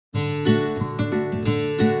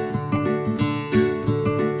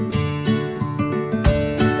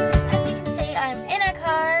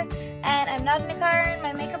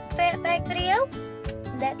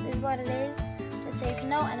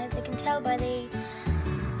tell by the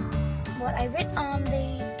what I wrote on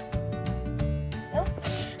the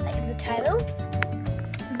like in the title.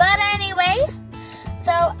 But anyway,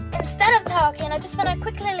 so instead of talking, I just want to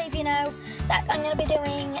quickly leave you know that I'm going to be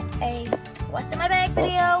doing a what's in my bag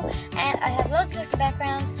video, and I have loads of different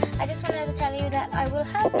backgrounds. I just wanted to tell you that I will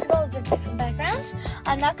have loads of different backgrounds.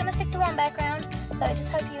 I'm not going to stick to one background, so I just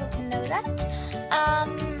hope you know that.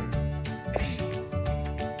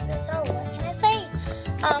 So what can I say?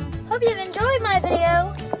 Hope you've enjoyed my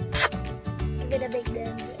video. Give it a big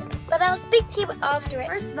thumbs up. But I'll speak to you after it.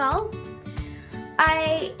 First of all,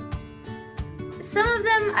 some of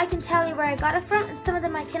them I can tell you where I got it from, and some of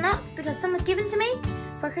them I cannot because some was given to me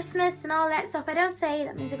for Christmas and all that. So if I don't say,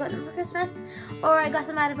 that means I got them for Christmas, or I got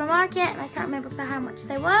them out of a market and I can't remember for how much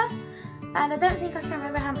they were, and I don't think I can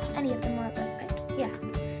remember how much any of them were, but like, yeah.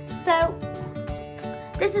 So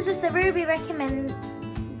this is just a Ruby recommends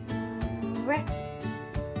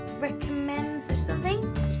or something.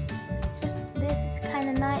 Just this is kind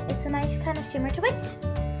of nice. It's a nice kind of shimmer to it.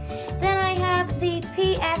 Then I have the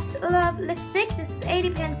PS Love lipstick. This is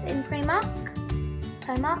 80p in Primark.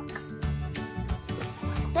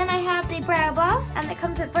 Then I have the brow ball, and it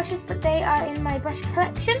comes with brushes, but they are in my brush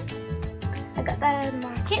collection. I got that out of the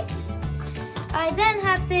market. I then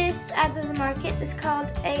have this out of the market. It's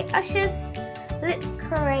called a Ush's Lip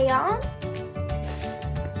Crayon.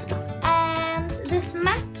 And this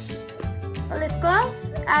Match lip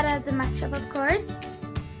gloss out of the Match shop, of course.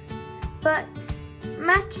 But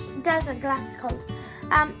Match Desert Glass is called.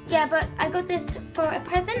 Yeah, but I got this for a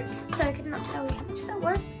present, so I could not tell you how much that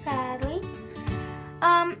was, sadly.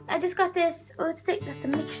 I just got this lipstick that's a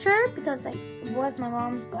mixture because like, it was my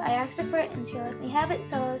mom's, but I asked her for it and she let me have it,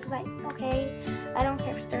 so I was like, okay, I don't care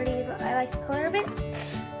if it's dirty, but I like the color of it.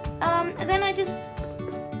 And then I just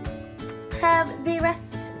have the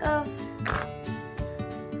rest of,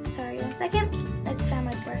 sorry, 1 second, I just found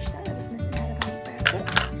my brush that I was missing out of my bracket.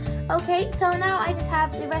 Okay, so now I just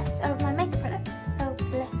have the rest of my makeup products, so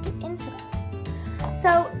let's get into it.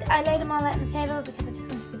 So I laid them all out on the table because I just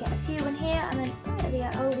wanted to get a few in here and then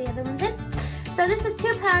all the other ones in. So this is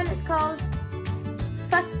 £2, it's called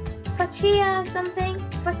Fuchsia something,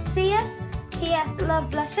 Fuchsia PS Love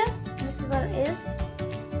Blusher. And this is what it is,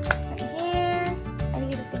 right here. And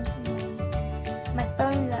you just see my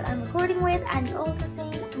phone that I'm recording with, and you also see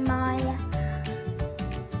my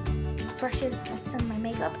brushes, like some of my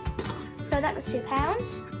makeup. So that was £2.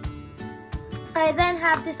 I then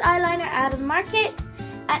have this eyeliner out of the market,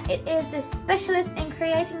 and it is a specialist in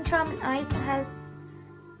creating charming eyes. It has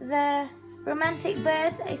the Romantic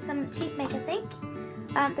Bird, some cheap make I think,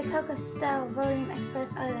 the Cocoa Style Volume Express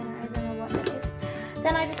eyeliner, I don't know what that is.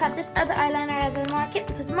 Then I just have this other eyeliner out of the market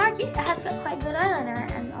because the market has got quite good eyeliner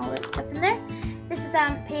and all that stuff in there. This is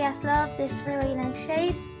PS Love, this really nice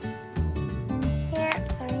shade in here,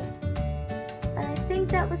 sorry, and I think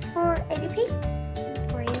that was for 80p.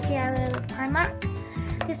 For 80p out of Primark.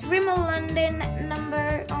 This Rimmel London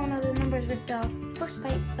number, oh no, the number is ripped off, first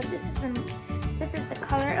page, but this is the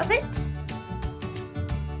color of it,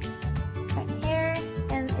 right here,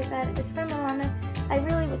 and it's Rimmel London. I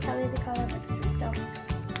really would tell you the color, but it's ripped off,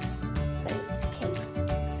 but it's Kate,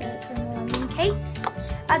 so it's Rimmel London Kate.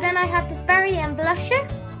 Then I have this Berry and Blusher.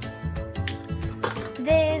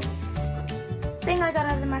 This thing I got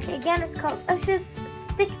out of the market again is called Ush's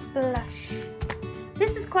Stick Blush.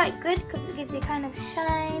 This is quite good because it gives you kind of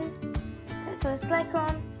shine. That's what it's like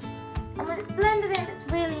on. And when it's blended in, it's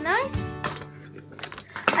really nice.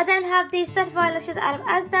 I then have these set of eyelashes out of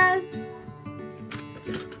Asda's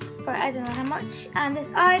for I don't know how much. And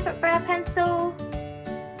this eye for brow pencil,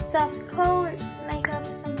 soft kohl, it's makeup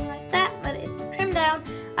or something like that, but it's trimmed down.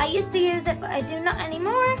 I used to use it, but I do not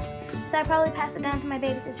anymore. So I'll probably pass it down to my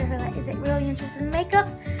baby sister who like, is it really interested in makeup?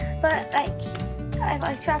 But like,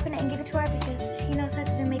 I sharpen it and give it to her because she knows how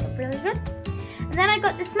to do makeup really good. And then I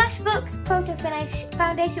got the Smashbox Photo Finish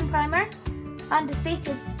Foundation Primer,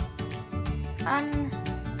 Undefeated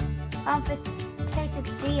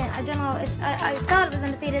D. I don't know if I thought it was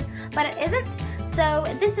undefeated, but it isn't. So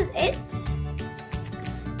this is it.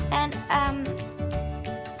 And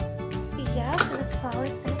yeah, so this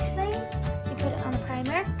flawless finish thing. You put it on a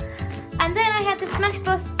primer. And then I have the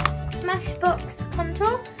Smashbox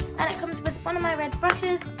Contour, and it comes with one of my red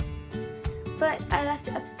brushes, but I left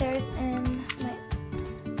it upstairs in my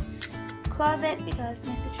closet because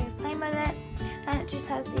my sister is playing with it. And it just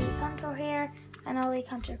has the contour here and all the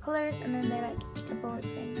contour colors, and then they're like the board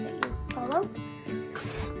thing that you follow.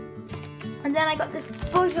 And then I got this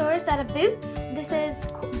Bonjour's out of Boots. This is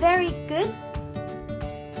very good.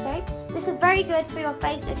 Sorry. This is very good for your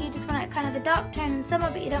face if you just want it kind of a dark tone in summer,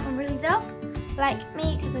 but you don't want really dark. like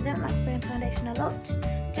me, because I don't like wearing foundation a lot,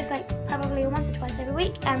 just like probably once or twice every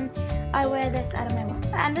week, and I wear this out of my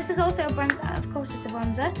bronzer. And this is also a bronzer, of course it's a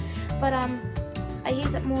bronzer, but I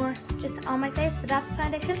use it more just on my face without the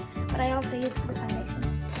foundation, but I also use it for the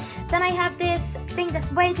foundation. Then I have this thing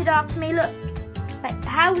that's way too dark for me. Look, like,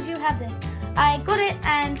 how would you have this? I got it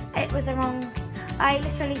and it was the wrong, I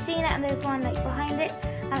literally seen it and there's one like behind it,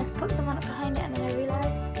 and I put the one up behind it, and then I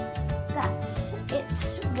realised that it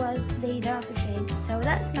was the darker shade, so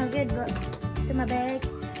that's no good, but it's in my bag.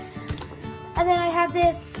 And then I have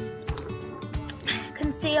this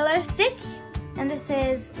concealer stick, and this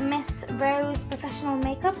is Miss Rose Professional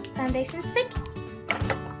Makeup Foundation Stick.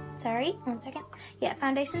 Sorry, 1 second. Yeah,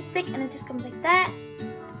 foundation stick, and it just comes like that.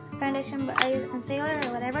 It's foundation, but I use concealer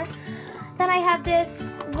or whatever. Then I have this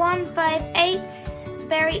 158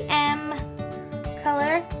 Berry M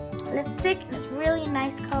color lipstick, and it's really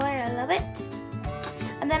nice color, I love it.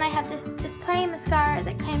 And then I have this just plain mascara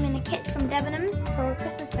that came in a kit from Debenhams for a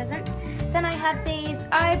Christmas present. Then I have these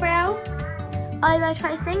eyebrow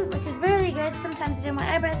tracing, which is really good. Sometimes I do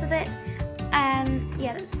my eyebrows with it, and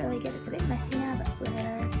yeah, that's really good. It's a bit messy now, but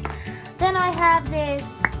whatever. Then I have this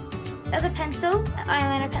other pencil,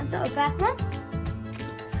 eyeliner pencil, a black one,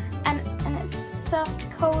 and it's soft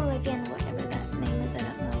coal again, whatever that name is. I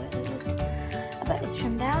don't know what it is, but it's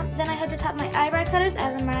trimmed down. Then I just have my eyebrow colors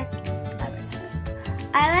out of the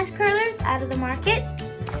eyelash curlers out of the market,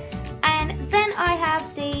 and then I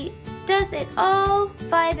have the Does It All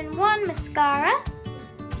 5-in-1 mascara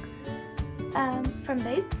from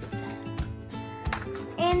Boots.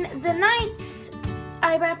 In the Night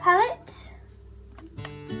eyebrow palette,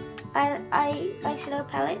 eyeshadow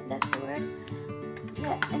palette, that's the word.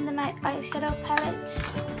 Yeah, in the Night eyeshadow palette,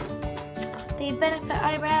 the Benefit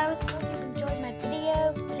eyebrows. If you've enjoyed my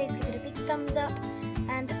video, please give it a big thumbs up,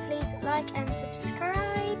 and please like and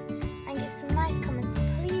subscribe, and get some nice comments,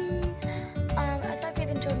 please. I hope you've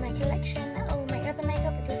enjoyed my collection. All my other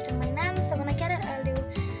makeup is left on my nan, so when I get it, I'll do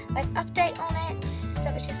an update on it.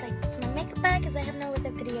 That was just like what's in my makeup bag, because I have no other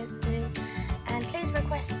videos to do. And please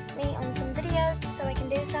request me on some videos so I can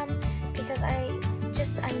do some, because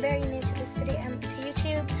I'm very new to this video and to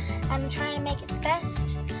YouTube, and I'm trying to make it the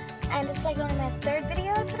best. And it's like only my 3rd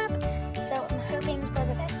video I put up, so I'm hoping for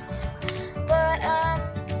the best. But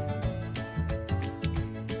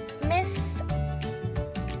Miss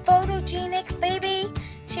Photogenic Baby,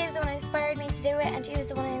 she was the one who inspired me to do it, and she was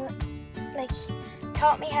the one who like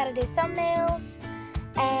taught me how to do thumbnails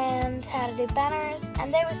and how to do banners,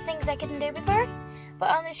 and there was things I couldn't do before. But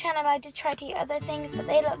on this channel I did try to do other things, but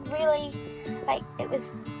they look really like it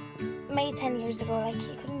was made 10 years ago, like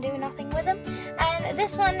you couldn't do nothing with them. And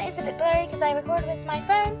this one is a bit blurry because I recorded with my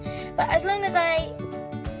phone, but as long as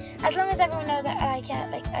everyone knows that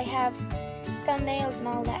I have thumbnails and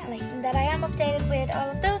all that, like that I am updated with all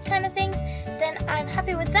of those kind of things, then I'm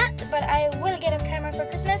happy with that. But I will get a camera for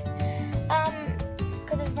Christmas,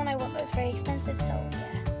 because there's one I want that was very expensive, so yeah.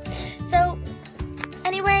 So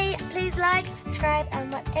anyway, please like, subscribe,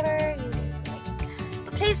 and whatever you do, like.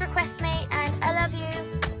 But please request me, and I love you.